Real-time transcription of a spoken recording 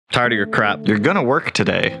Tired of your crap. You're gonna work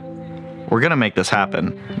today. We're gonna make this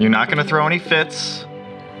happen. You're not gonna throw any fits,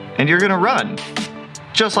 and you're gonna run,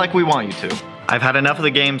 just like we want you to. I've had enough of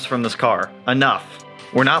the games from this car. Enough.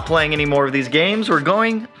 We're not playing any more of these games. We're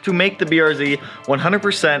going to make the BRZ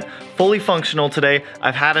 100% fully functional today.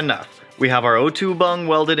 I've had enough. We have our O2 bung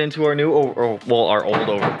welded into our new, our old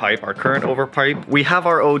overpipe, our current overpipe. We have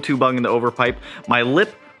our O2 bung in the overpipe. My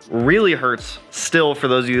lip really hurts still. For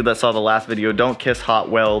those of you that saw the last video, don't kiss hot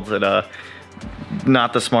welds.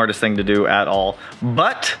 Not the smartest thing to do at all.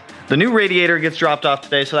 But the new radiator gets dropped off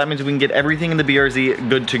today, so that means we can get everything in the BRZ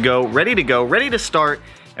good to go, ready to start,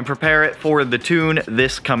 and prepare it for the tune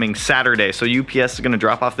this coming Saturday. So UPS is gonna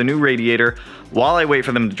drop off the new radiator. While I wait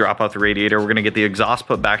for them to drop off the radiator, we're gonna get the exhaust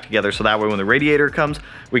put back together, so that way when the radiator comes,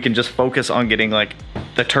 we can just focus on getting like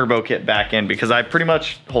the turbo kit back in, because I pretty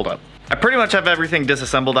much have everything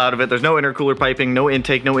disassembled out of it. There's no intercooler piping, no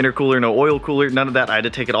intake, no intercooler, no oil cooler, none of that. I had to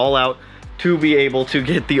take it all out to be able to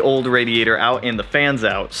get the old radiator out and the fans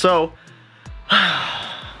out. So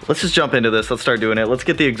let's just jump into this. Let's start doing it. Let's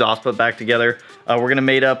get the exhaust put back together. We're gonna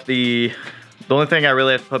mate up the only thing I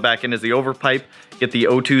really have to put back in is the overpipe, get the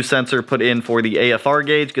O2 sensor put in for the AFR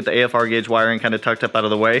gauge, get the AFR gauge wiring kind of tucked up out of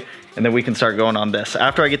the way, and then we can start going on this.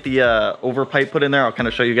 After I get the overpipe put in there, I'll kind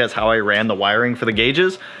of show you guys how I ran the wiring for the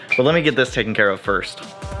gauges, but let me get this taken care of first.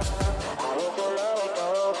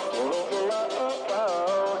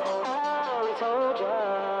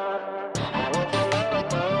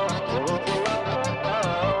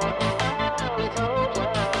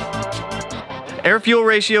 Air fuel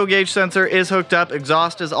ratio gauge sensor is hooked up.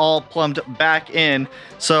 Exhaust is all plumbed back in.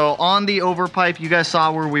 So on the overpipe, you guys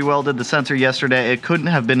saw where we welded the sensor yesterday. It couldn't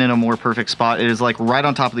have been in a more perfect spot. It is like right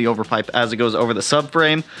on top of the overpipe as it goes over the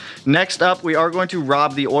subframe. Next up, we are going to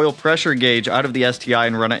rob the oil pressure gauge out of the STI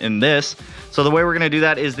and run it in this. So the way we're gonna do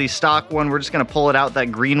that is the stock one, we're just gonna pull it out,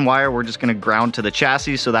 that green wire, we're just gonna ground to the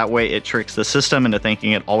chassis, so that way it tricks the system into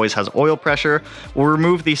thinking it always has oil pressure. We'll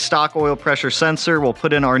remove the stock oil pressure sensor, we'll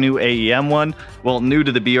put in our new AEM one, well, new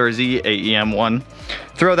to the BRZ AEM one.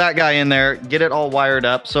 Throw that guy in there, get it all wired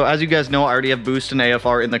up. So as you guys know, I already have boost and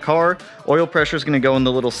AFR in the car. Oil pressure is gonna go in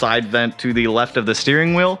the little side vent to the left of the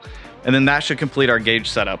steering wheel. And then that should complete our gauge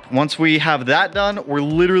setup. Once we have that done, we're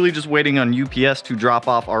literally just waiting on UPS to drop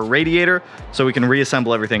off our radiator so we can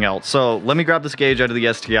reassemble everything else. So let me grab this gauge out of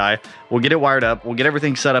the STI. We'll get it wired up. We'll get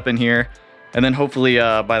everything set up in here. And then hopefully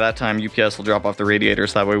by that time, UPS will drop off the radiator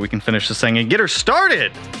so that way we can finish this thing and get her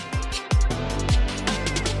started.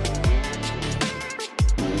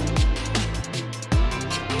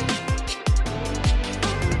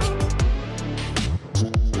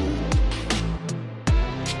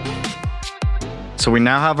 So we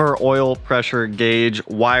now have our oil pressure gauge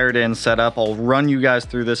wired in, set up. I'll run you guys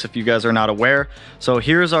through this if you guys are not aware. So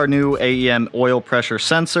here's our new AEM oil pressure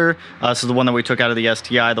sensor. This is the one that we took out of the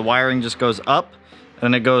STI. The wiring just goes up and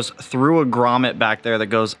then it goes through a grommet back there that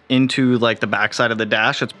goes into like the backside of the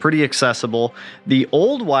dash. It's pretty accessible. The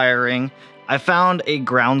old wiring, I found a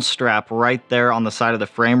ground strap right there on the side of the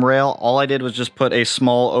frame rail. All I did was just put a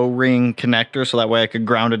small O-ring connector so that way I could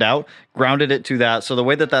ground it out. Grounded it to that. So the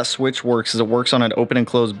way that that switch works is it works on an open and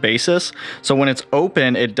closed basis. So when it's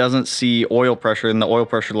open, it doesn't see oil pressure and the oil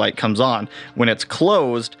pressure light comes on. When it's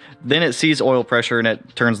closed, then it sees oil pressure and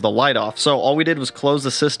it turns the light off. So all we did was close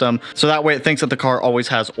the system so that way it thinks that the car always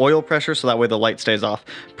has oil pressure, so that way the light stays off.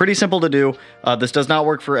 Pretty simple to do. This does not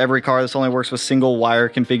work for every car. This only works with single wire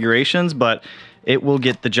configurations, but it will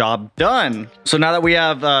get the job done. So now that we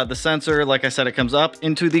have the sensor, like I said, it comes up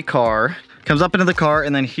into the car.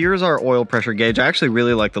 And then here's our oil pressure gauge. I actually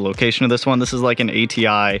really like the location of this one. This is like an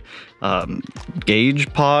ATI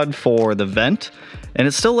gauge pod for the vent, and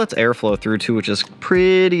it still lets airflow through too, which is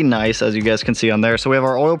pretty nice, as you guys can see on there. So we have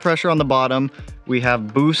our oil pressure on the bottom, we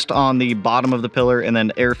have boost on the bottom of the pillar, and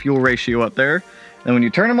then air fuel ratio up there. And when you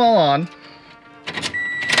turn them all on,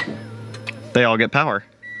 they all get power.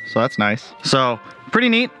 So that's nice. So pretty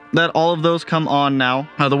neat that all of those come on now.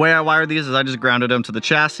 The way I wired these is I just grounded them to the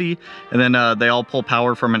chassis, and then they all pull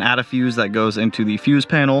power from an ADAFuse that goes into the fuse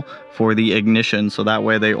panel for the ignition. So that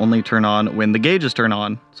way they only turn on when the gauges turn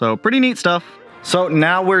on. So pretty neat stuff. So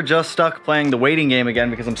now we're just stuck playing the waiting game again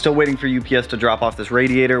because I'm still waiting for UPS to drop off this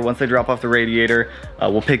radiator. Once they drop off the radiator,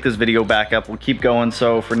 we'll pick this video back up. We'll keep going.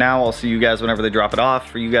 So for now, I'll see you guys whenever they drop it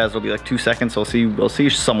off. For you guys, it'll be like 2 seconds. So we'll see you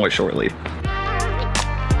somewhat shortly.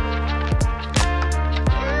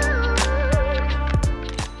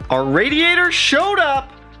 Our radiator showed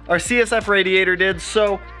up. our CSF radiator did.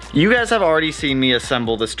 So you guys have already seen me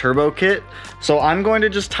assemble this turbo kit. So I'm going to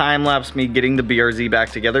just time lapse me getting the BRZ back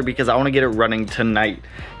together because I want to get it running tonight.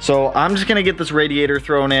 So I'm just gonna get this radiator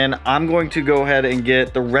thrown in. I'm going to go ahead and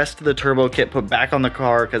get the rest of the turbo kit put back on the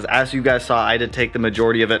car because as you guys saw, I did take the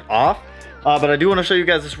majority of it off. But I do want to show you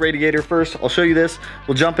guys this radiator first. I'll show you this.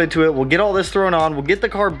 We'll jump into it. We'll get all this thrown on. We'll get the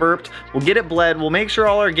car burped. We'll get it bled. We'll make sure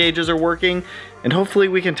all our gauges are working. And hopefully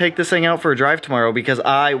we can take this thing out for a drive tomorrow because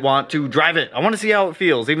I want to drive it. I want to see how it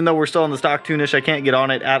feels. Even though we're still on the stock tune-ish, I can't get on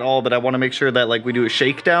it at all. But I want to make sure that like we do a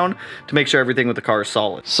shakedown to make sure everything with the car is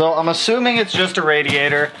solid. So I'm assuming it's just a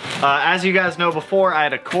radiator. As you guys know before, I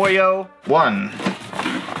had a Koyo. 1,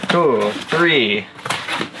 2, 3,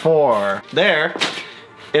 4. There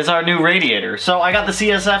is our new radiator. So I got the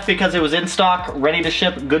CSF because it was in stock, ready to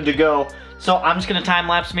ship, good to go. So I'm just gonna time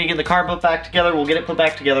lapse me, get the car put back together, we'll get it put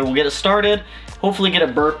back together, we'll get it started, hopefully get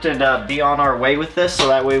it burped and be on our way with this so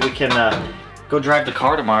that way we can go drive the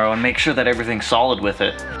car tomorrow and make sure that everything's solid with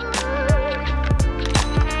it.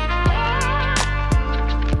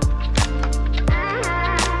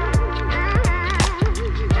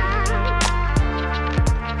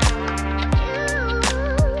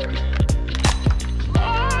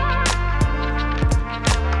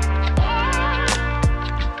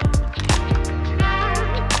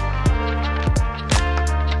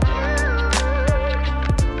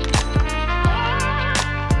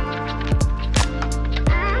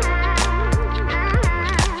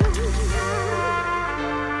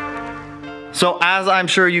 So as I'm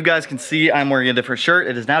sure you guys can see, I'm wearing a different shirt.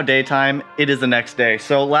 It is now daytime. It is the next day.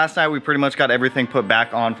 So last night we pretty much got everything put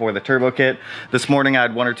back on for the turbo kit. This morning I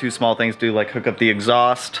had 1 or 2 small things to do, like hook up the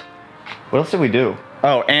exhaust. What else did we do?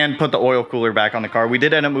 Oh, and put the oil cooler back on the car. We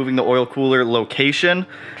did end up moving the oil cooler location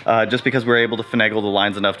just because we were able to finagle the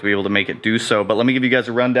lines enough to be able to make it do so. But let me give you guys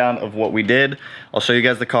a rundown of what we did. I'll show you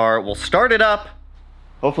guys the car. We'll start it up.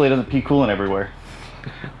 Hopefully it doesn't pee coolant everywhere.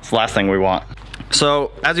 It's the last thing we want.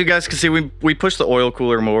 So as you guys can see, we pushed the oil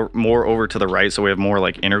cooler more over to the right, so we have more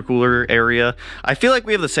like intercooler area. I feel like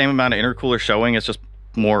we have the same amount of intercooler showing, it's just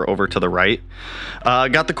more over to the right.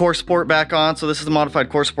 Got the core support back on, so this is the modified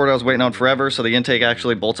core support I was waiting on forever, so the intake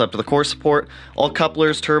actually bolts up to the core support. All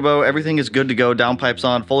couplers, turbo, everything is good to go. Downpipes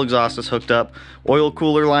on, full exhaust is hooked up. Oil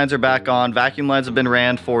cooler lines are back on. Vacuum lines have been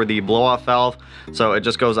ran for the blow-off valve, so it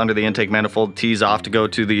just goes under the intake manifold, tees off to go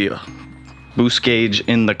to the boost gauge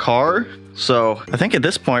in the car. So I think at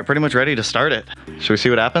this point, pretty much ready to start it. Should we see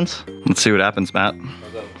what happens? Let's see what happens, Matt.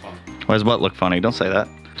 Why does what look funny? Don't say that.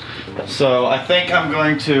 So I think I'm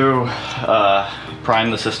going to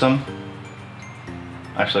prime the system.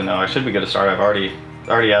 Actually, no, I should be good to start. It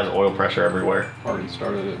already has oil pressure everywhere. Already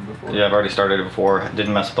started it before. Yeah, I've already started it before.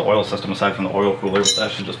 Didn't mess with the oil system aside from the oil cooler, but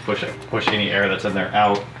that should just push any air that's in there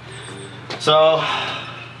out. So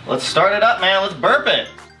let's start it up, man. Let's burp it.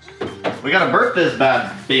 We gotta burp this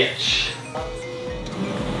bad bitch.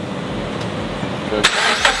 Good.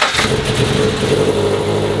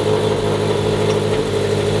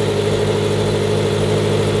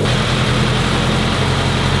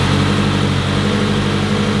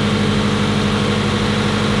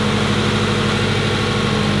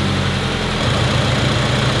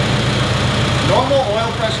 Normal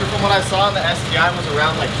oil pressure from what I saw in the STI was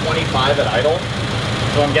around like 25 at idle.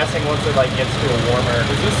 So I'm guessing once it like gets to a warmer.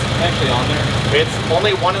 Is this actually on there? It's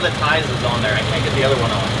only one of the ties is on there. I can't get the other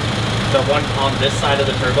one on. The one on this side of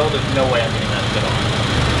the turbo, there's no way I'm getting that shit on.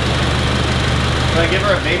 Can I give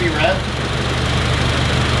her a baby rev?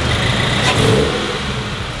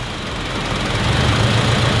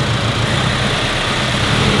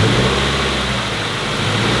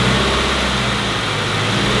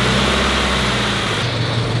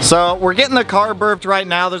 So we're getting the car burped right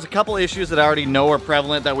now. There's a couple issues that I already know are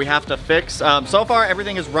prevalent that we have to fix. So far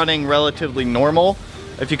everything is running relatively normal.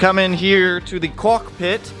 If you come in here to the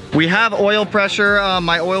cockpit, we have oil pressure.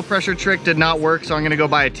 My oil pressure trick did not work, so I'm gonna go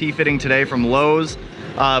buy a T-fitting today from Lowe's.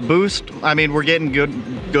 Boost, I mean, we're getting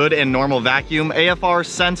good and normal vacuum. AFR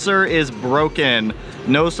sensor is broken.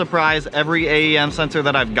 No surprise, every AEM sensor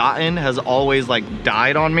that I've gotten has always like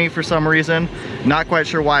died on me for some reason. Not quite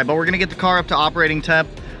sure why, but we're gonna get the car up to operating temp.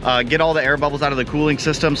 Get all the air bubbles out of the cooling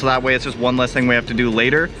system so that way it's just one less thing we have to do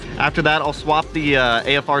later. After that, I'll swap the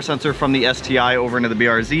AFR sensor from the STI over into the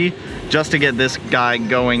BRZ just to get this guy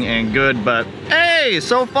going and good. But hey,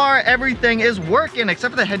 so far everything is working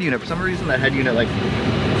except for the head unit. For some reason, the head unit like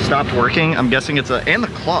stopped working. I'm guessing it's and the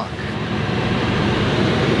clock.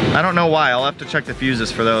 I don't know why. I'll have to check the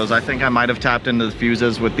fuses for those. I think I might have tapped into the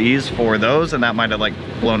fuses with these for those and that might have like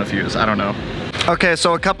blown a fuse. I don't know. Okay,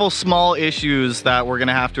 so a couple small issues that we're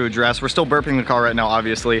gonna have to address. We're still burping the car right now,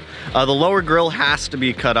 obviously. The lower grill has to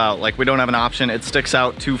be cut out. Like, we don't have an option. It sticks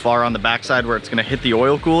out too far on the backside where it's gonna hit the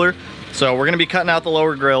oil cooler. So we're gonna be cutting out the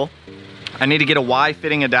lower grill. I need to get a Y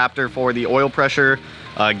fitting adapter for the oil pressure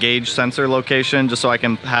gauge sensor location, just so I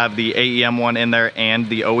can have the AEM one in there and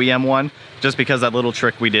the OEM one, just because that little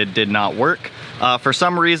trick we did not work. For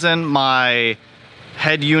some reason, my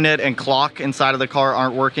head unit and clock inside of the car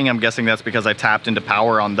aren't working. I'm guessing that's because I tapped into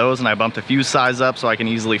power on those and I bumped a fuse size up, so I can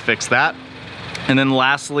easily fix that. And then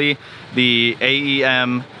lastly, the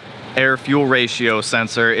AEM air fuel ratio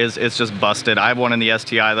sensor is just busted. I have one in the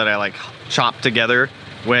STI that I like chopped together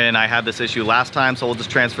when I had this issue last time, so we'll just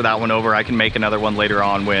transfer that one over. I can make another one later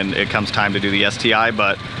on when it comes time to do the STI,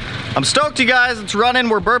 but I'm stoked, you guys. It's running,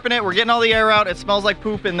 we're burping it, we're getting all the air out. It smells like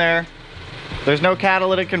poop in there. There's no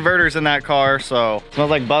catalytic converters in that car, so it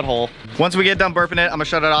smells like butthole. Once we get done burping it, I'm gonna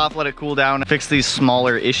shut it off, let it cool down, and fix these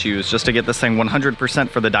smaller issues just to get this thing 100%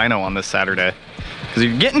 for the dyno on this Saturday. Because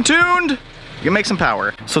if you're getting tuned, you can make some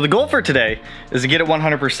power. So the goal for today is to get it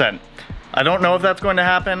 100%. I don't know if that's going to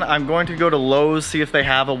happen. I'm going to go to Lowe's, see if they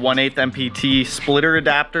have a 1/8 MPT splitter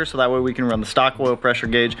adapter, so that way we can run the stock oil pressure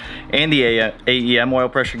gauge and the AEM oil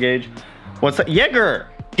pressure gauge. What's that? Jaeger,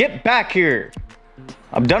 get back here.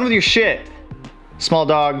 I'm done with your shit, small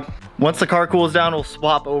dog. Once the car cools down, we'll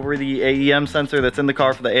swap over the AEM sensor that's in the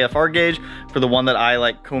car for the AFR gauge for the one that I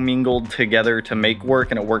like commingled together to make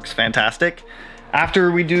work, and it works fantastic.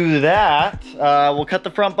 After we do that, we'll cut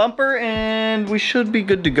the front bumper and we should be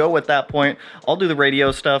good to go at that point. I'll do the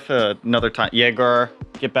radio stuff another time. Jaeger,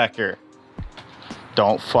 get back here.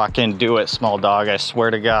 Don't fucking do it, small dog, I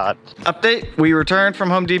swear to God. Update, we returned from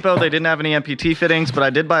Home Depot. They didn't have any MPT fittings, but I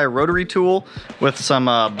did buy a rotary tool with some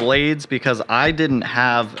blades because I didn't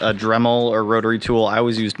have a Dremel or rotary tool. I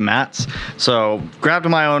always used mats. So grabbed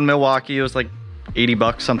my own Milwaukee. It was like 80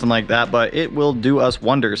 bucks, something like that, but it will do us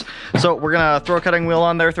wonders. So we're gonna throw a cutting wheel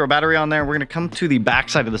on there, throw a battery on there. We're gonna come to the back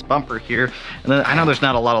side of this bumper here. And then I know there's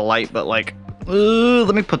not a lot of light, but like,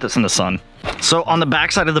 let me put this in the sun. So on the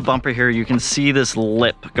back side of the bumper here, you can see this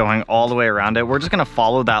lip going all the way around it. We're just gonna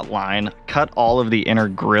follow that line, cut all of the inner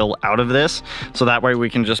grill out of this, so that way we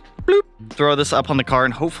can just bloop, throw this up on the car,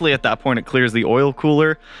 and hopefully at that point it clears the oil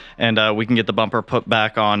cooler, and we can get the bumper put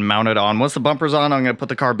back on, mounted on. Once the bumper's on, I'm gonna put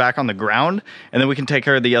the car back on the ground, and then we can take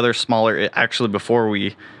care of the other smaller, actually before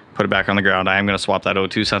we put it back on the ground, I am gonna swap that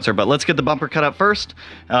O2 sensor, but let's get the bumper cut up first,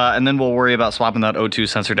 and then we'll worry about swapping that O2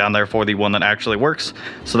 sensor down there for the one that actually works,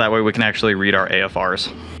 so that way we can actually read our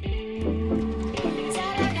AFRs.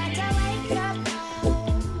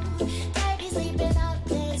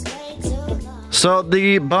 So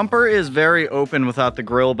the bumper is very open without the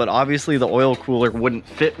grill, but obviously the oil cooler wouldn't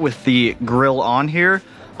fit with the grill on here.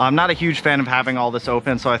 I'm not a huge fan of having all this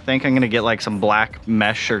open, so I think I'm gonna get like some black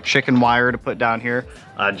mesh or chicken wire to put down here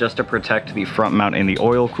just to protect the front mount in the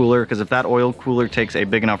oil cooler, because if that oil cooler takes a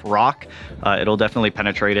big enough rock, it'll definitely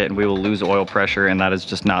penetrate it and we will lose oil pressure, and that is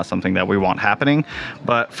just not something that we want happening.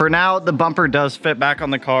 But for now, the bumper does fit back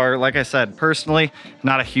on the car. Like I said, personally,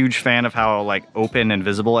 not a huge fan of how like open and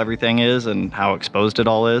visible everything is and how exposed it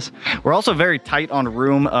all is. We're also very tight on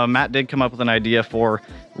room. Matt did come up with an idea for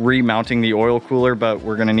remounting the oil cooler, but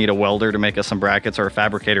we're gonna need a welder to make us some brackets, or a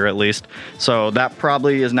fabricator at least. So that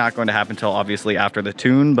probably is not going to happen until obviously after the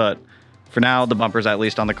tune, but for now the bumper's at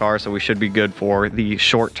least on the car, so we should be good for the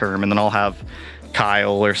short term. And then I'll have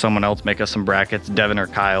Kyle or someone else make us some brackets, Devin or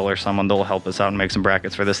Kyle or someone, they'll help us out and make some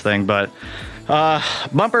brackets for this thing. But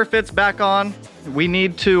bumper fits back on. We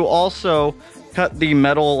need to also cut the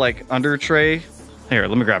metal like under tray. Here,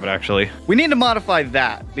 let me grab it actually. We need to modify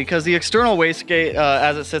that because the external wastegate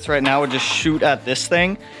as it sits right now would just shoot at this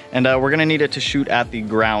thing, and we're gonna need it to shoot at the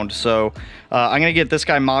ground. So I'm gonna get this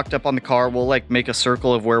guy mocked up on the car. We'll like make a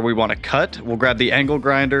circle of where we wanna cut. We'll grab the angle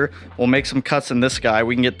grinder. We'll make some cuts in this guy.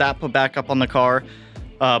 We can get that put back up on the car.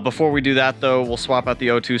 Before we do that though, we'll swap out the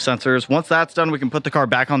O2 sensors. Once that's done, we can put the car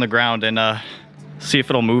back on the ground and see if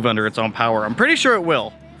it'll move under its own power. I'm pretty sure it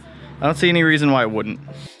will. I don't see any reason why it wouldn't.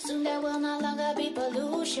 Soon there will no longer be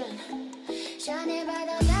pollution. Shining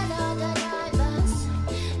brighter than all the diamonds.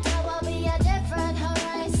 There will be a different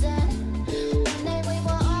horizon. One day we will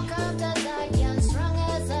all come to Zion, strong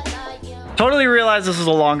as a lion. Totally realize this is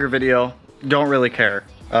a longer video. Don't really care.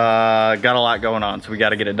 Got a lot going on, so we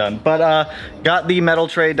gotta get it done. But got the metal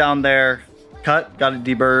tray down there cut, got it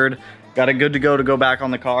deburred, got it good to go back on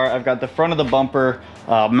the car. I've got the front of the bumper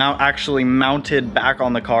actually mounted back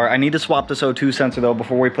on the car. I need to swap this O2 sensor though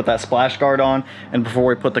before we put that splash guard on and before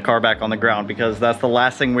we put the car back on the ground, because that's the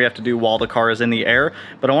last thing we have to do while the car is in the air.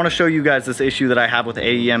 But I want to show you guys this issue that I have with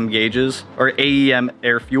AEM gauges, or AEM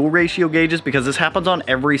air fuel ratio gauges, because this happens on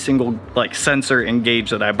every single like sensor and gauge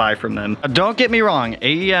that I buy from them. Don't get me wrong,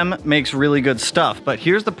 AEM makes really good stuff, but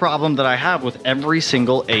here's the problem that I have with every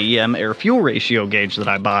single AEM air fuel ratio gauge that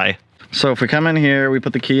I buy. So if we come in here, we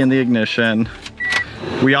put the key in the ignition.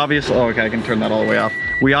 We obviously, oh, okay, I can turn that all the way off.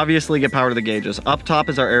 We obviously get power to the gauges. Up top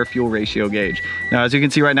is our air fuel ratio gauge. Now, as you can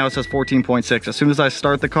see right now, it says 14.6. As soon as I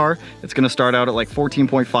start the car, it's gonna start out at like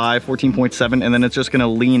 14.5, 14.7, and then it's just gonna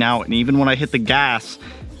lean out. And even when I hit the gas,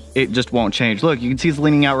 it just won't change. Look, you can see it's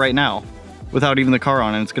leaning out right now without even the car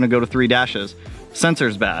on, and it's gonna go to 3 dashes.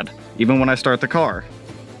 Sensor's bad, even when I start the car.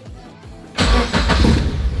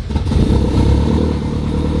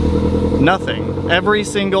 Nothing. Every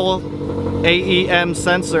single AEM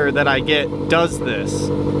sensor that I get does this.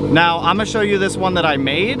 Now, I'm gonna show you this one that I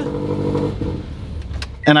made,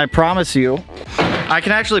 and I promise you, I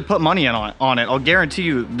can actually put money on it. I'll guarantee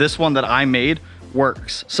you this one that I made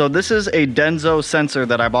works. So this is a Denso sensor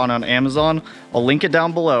that I bought on Amazon. I'll link it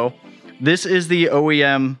down below. This is the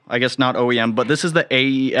OEM, I guess not OEM, but this is the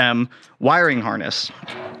AEM wiring harness.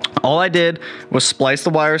 All I did was splice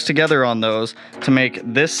the wires together on those to make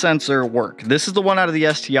this sensor work. This is the one out of the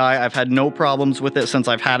STI. I've had no problems with it since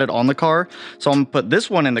I've had it on the car. So I'm gonna put this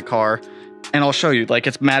one in the car and I'll show you, like,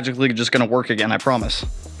 it's magically just gonna work again, I promise.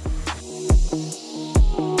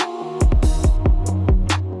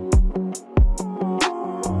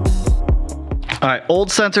 All right, old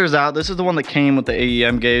sensors out. This is the one that came with the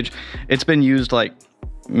AEM gauge. It's been used like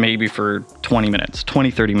maybe for 20 minutes, 20,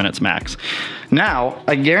 30 minutes max. Now,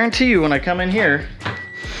 I guarantee you when I come in here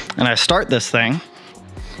and I start this thing,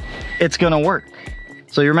 it's gonna work.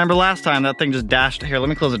 So you remember last time that thing just dashed. Here, let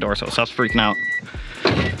me close the door so it stops freaking out.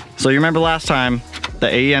 So you remember last time the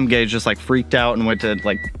AEM gauge just like freaked out and went to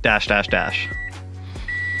like dash, dash, dash.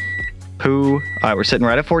 Poo. All right, we're sitting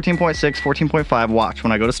right at 14.6, 14.5. Watch,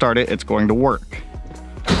 when I go to start it, it's going to work.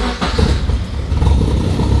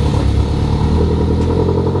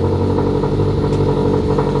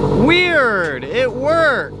 Weird, it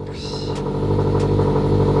works.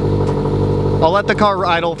 I'll let the car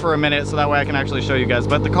idle for a minute so that way I can actually show you guys,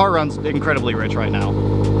 but the car runs incredibly rich right now.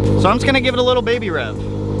 So I'm just gonna give it a little baby rev.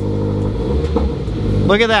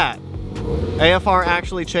 Look at that. AFR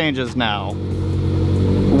actually changes now.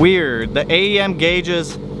 Weird, the AEM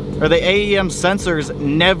gauges, or the AEM sensors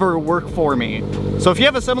never work for me. So if you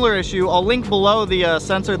have a similar issue, I'll link below the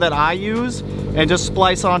sensor that I use and just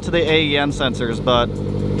splice onto the AEM sensors,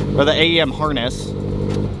 or the AEM harness.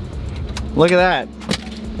 Look at that,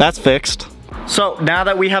 that's fixed. So now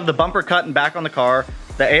that we have the bumper cut and back on the car,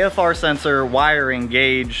 the AFR sensor wiring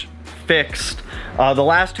gauge fixed, the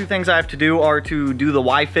last two things I have to do are to do the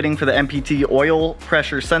Y fitting for the MPT oil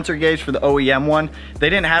pressure sensor gauge for the OEM one. They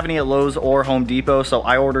didn't have any at Lowe's or Home Depot, so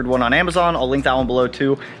I ordered one on Amazon. I'll link that one below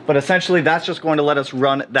too. But essentially that's just going to let us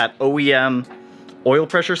run that OEM oil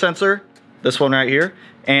pressure sensor, this one right here,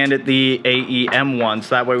 and the AEM one,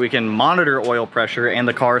 so that way we can monitor oil pressure and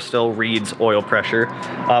the car still reads oil pressure.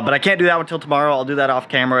 But I can't do that until tomorrow. I'll do that off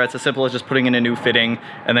camera. It's as simple as just putting in a new fitting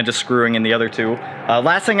and then just screwing in the other two.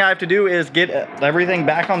 Last thing I have to do is get everything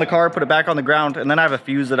back on the car, put it back on the ground, and then I have a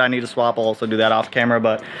fuse that I need to swap. I'll also do that off camera,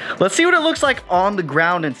 but let's see what it looks like on the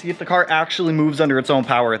ground and see if the car actually moves under its own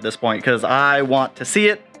power at this point, because I want to see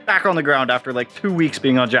it back on the ground after like 2 weeks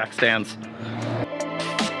being on jack stands.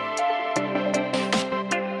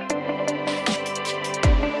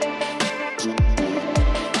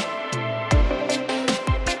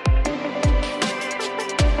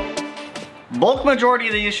 Bulk majority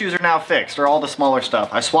of the issues are now fixed, or all the smaller stuff.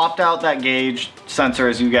 I swapped out that gauge sensor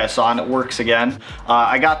as you guys saw and it works again.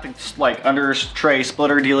 I got the like under tray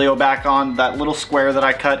splitter dealio back on. That little square that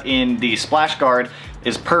I cut in the splash guard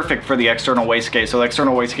is perfect for the external wastegate. So the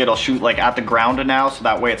external wastegate will shoot like at the ground now, so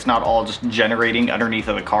that way it's not all just generating underneath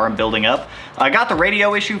of the car and building up. I got the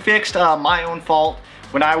radio issue fixed, my own fault.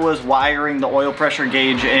 When I was wiring the oil pressure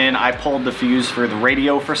gauge in, I pulled the fuse for the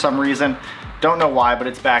radio for some reason. Don't know why, but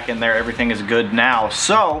it's back in there. Everything is good now.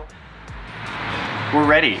 So, we're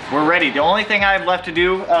ready. We're ready. The only thing I have left to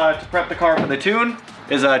do to prep the car for the tune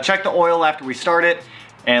is check the oil after we start it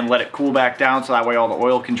and let it cool back down so that way all the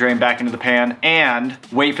oil can drain back into the pan, and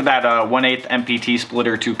wait for that 1/8 MPT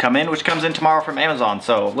splitter to come in, which comes in tomorrow from Amazon.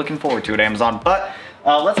 So, looking forward to it, Amazon. But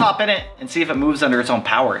let's hop in it and see if it moves under its own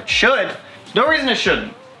power. It should. There's no reason it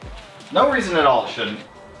shouldn't. No reason at all it shouldn't.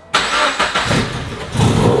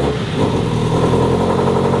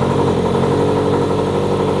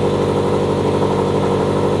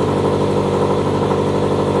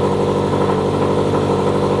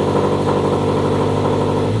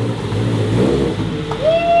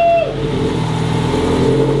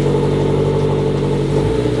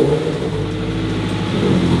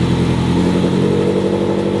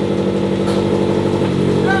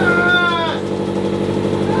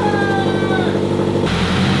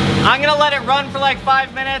 I'm gonna let it run for like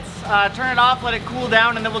 5 minutes, turn it off, let it cool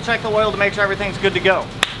down, and then we'll check the oil to make sure everything's good to go.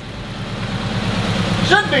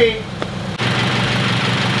 Should be.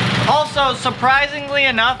 Also, surprisingly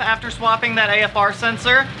enough, after swapping that AFR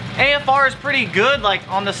sensor, AFR is pretty good, like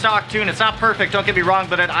on the stock tune. It's not perfect, don't get me wrong,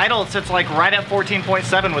 but at idle it sits like right at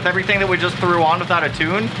 14.7 with everything that we just threw on without a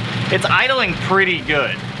tune. It's idling pretty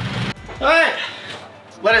good. All right,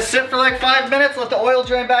 let it sit for like 5 minutes, let the oil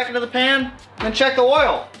drain back into the pan, then check the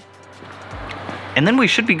oil. And then we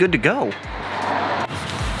should be good to go.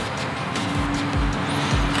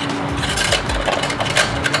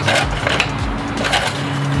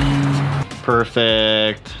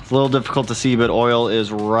 Perfect. It's a little difficult to see, but oil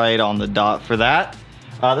is right on the dot for that.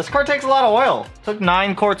 This car takes a lot of oil. It took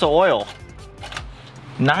 9 quarts of oil.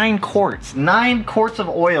 9 quarts. 9 quarts of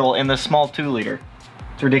oil in this small 2-liter.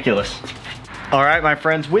 It's ridiculous. All right, my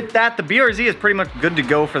friends, with that, the BRZ is pretty much good to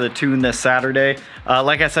go for the tune this Saturday.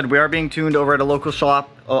 Like I said, we are being tuned over at a local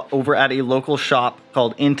shop, called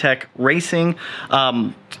Intech Racing.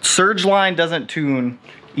 Surgeline doesn't tune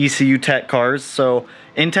ECU Tech cars, so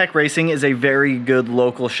Intech Racing is a very good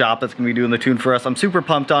local shop that's gonna be doing the tune for us. I'm super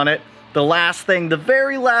pumped on it. The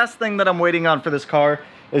very last thing that I'm waiting on for this car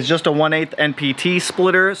is just a 1/8 NPT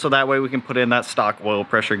splitter, so that way we can put in that stock oil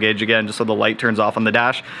pressure gauge again, just so the light turns off on the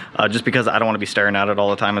dash, just because I don't want to be staring at it all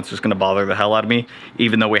the time. It's just going to bother the hell out of me,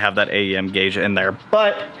 even though we have that AEM gauge in there.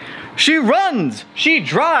 But she runs, she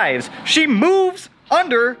drives, she moves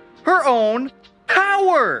under her own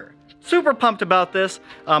power. Super pumped about this.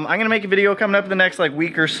 I'm gonna make a video coming up in the next like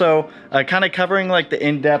week or so, kind of covering like the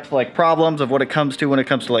in-depth like problems of what it comes to when it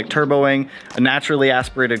comes to like turboing a naturally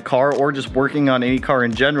aspirated car or just working on any car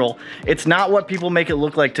in general. It's not what people make it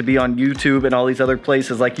look like to be on YouTube and all these other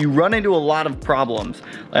places. Like, you run into a lot of problems,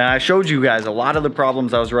 and I showed you guys a lot of the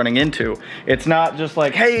problems I was running into. It's not just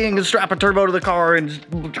like, hey, I'm gonna strap a turbo to the car and just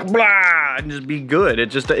blah and just be good. It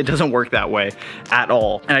doesn't work that way at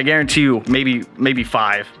all. And I guarantee you, maybe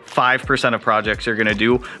 5% of projects you're gonna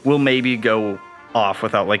do will maybe go off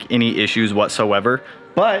without like any issues whatsoever.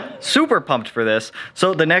 But super pumped for this.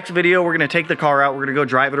 So the next video, we're gonna take the car out, we're gonna go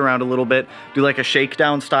drive it around a little bit, do like a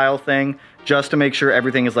shakedown style thing, just to make sure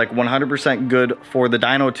everything is like 100% good for the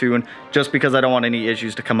dyno tune, just because I don't want any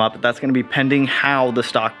issues to come up. That's gonna be pending how the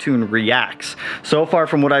stock tune reacts. So far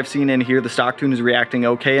from what I've seen in here, the stock tune is reacting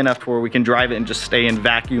okay enough to where we can drive it and just stay in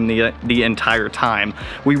vacuum the entire time.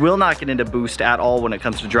 We will not get into boost at all when it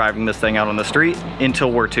comes to driving this thing out on the street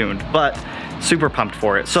until we're tuned, but super pumped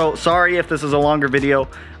for it. So sorry if this is a longer video.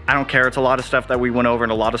 I don't care, it's a lot of stuff that we went over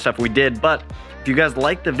and a lot of stuff we did, but if you guys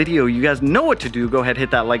like the video, you guys know what to do. Go ahead, hit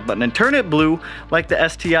that like button and turn it blue like the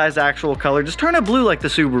STI's actual color. Just turn it blue like the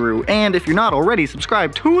Subaru. And if you're not already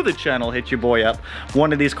subscribed to the channel, hit your boy up.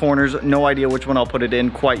 One of these corners, no idea which one I'll put it in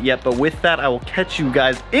quite yet, but with that, I will catch you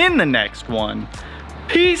guys in the next one.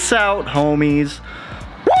 Peace out, homies.